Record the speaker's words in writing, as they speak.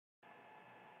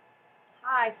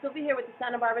Hi, Sylvia here with the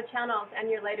Santa Barbara Channels and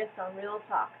your latest on Real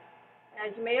Talk.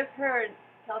 As you may have heard,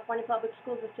 California Public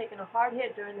Schools has taken a hard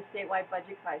hit during the statewide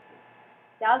budget crisis.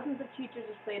 Thousands of teachers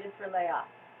are slated for layoffs.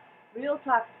 Real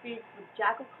Talk speaks with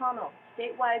Jack O Connell,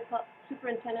 statewide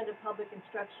superintendent of public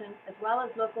instruction, as well as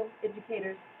local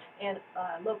educators and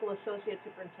local associate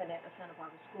superintendent of Santa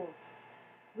Barbara Schools.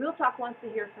 Real Talk wants to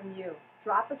hear from you.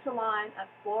 Drop us a line at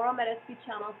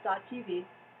forum@sbchannels.tv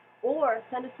or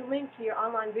send us a link to your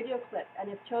online video clip, and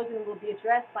if chosen, will be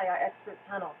addressed by our expert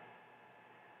panel.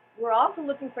 We're also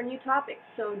looking for new topics,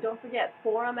 so don't forget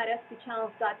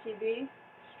forum@sbchannels.tv,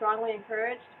 strongly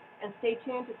encouraged, and stay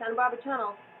tuned to Santa Barbara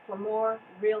Channels for more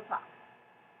Real Talk.